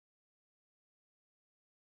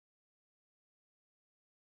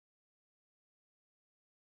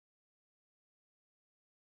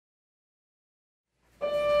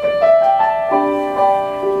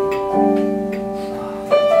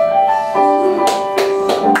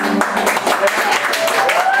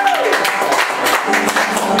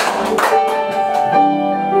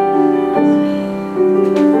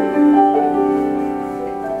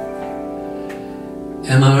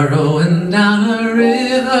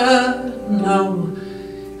leader? No.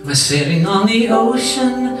 Am I sailing on the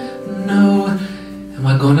ocean? No. Am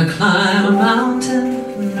I gonna climb a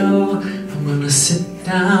mountain? No. I'm gonna sit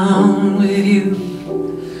down with you.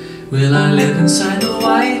 Will I live inside the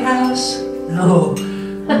White House? No.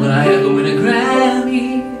 Will I ever win a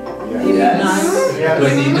Grammy? Yes. Do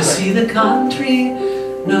I need to see the country?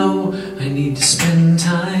 No. I need to spend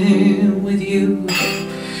time with you.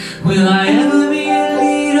 Will I ever be a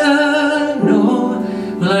leader? No.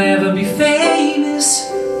 Will I ever be famous?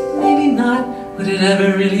 Maybe not. Would it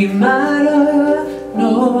ever really matter?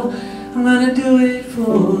 No. I'm gonna do it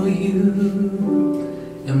for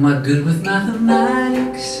you. Am I good with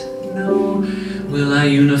mathematics? No. Will I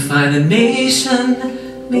unify the nation?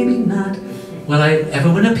 Maybe not. Will I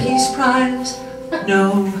ever win a peace prize?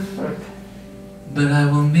 No. But I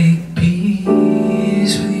will make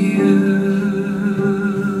peace with you.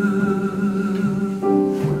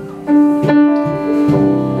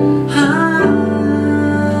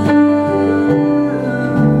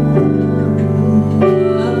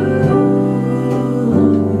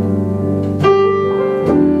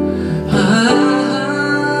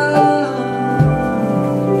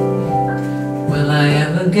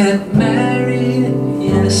 Get married,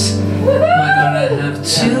 yes. Am I gonna have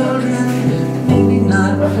children? Maybe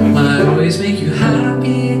not. Will I always make you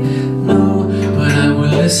happy? No, but I will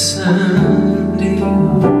listen to you.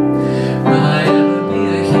 Will I ever be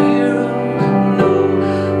a hero? No.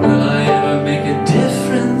 Will I ever make a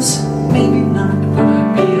difference? Maybe not. Will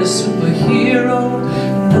I be a superhero?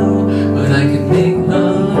 No, but I can make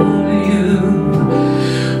love to you.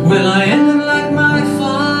 Will I end up like my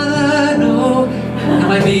father? No. Am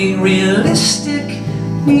I being realistic?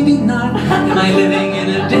 Maybe not. Am I living in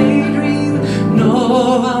a daydream?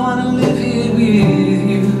 No, I want to live here with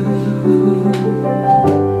you.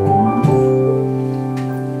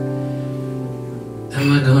 Am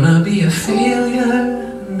I gonna be a failure?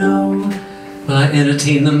 No. Will I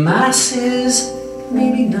entertain the masses?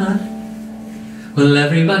 Maybe not. Will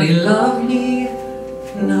everybody love me?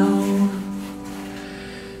 No.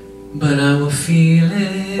 But I will feel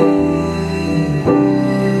it.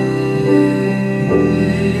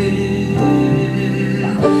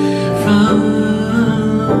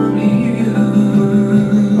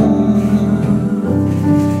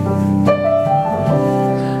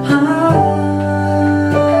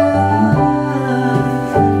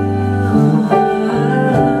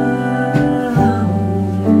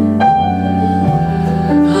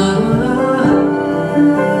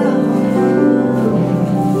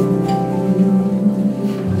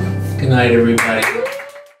 Good night, everybody.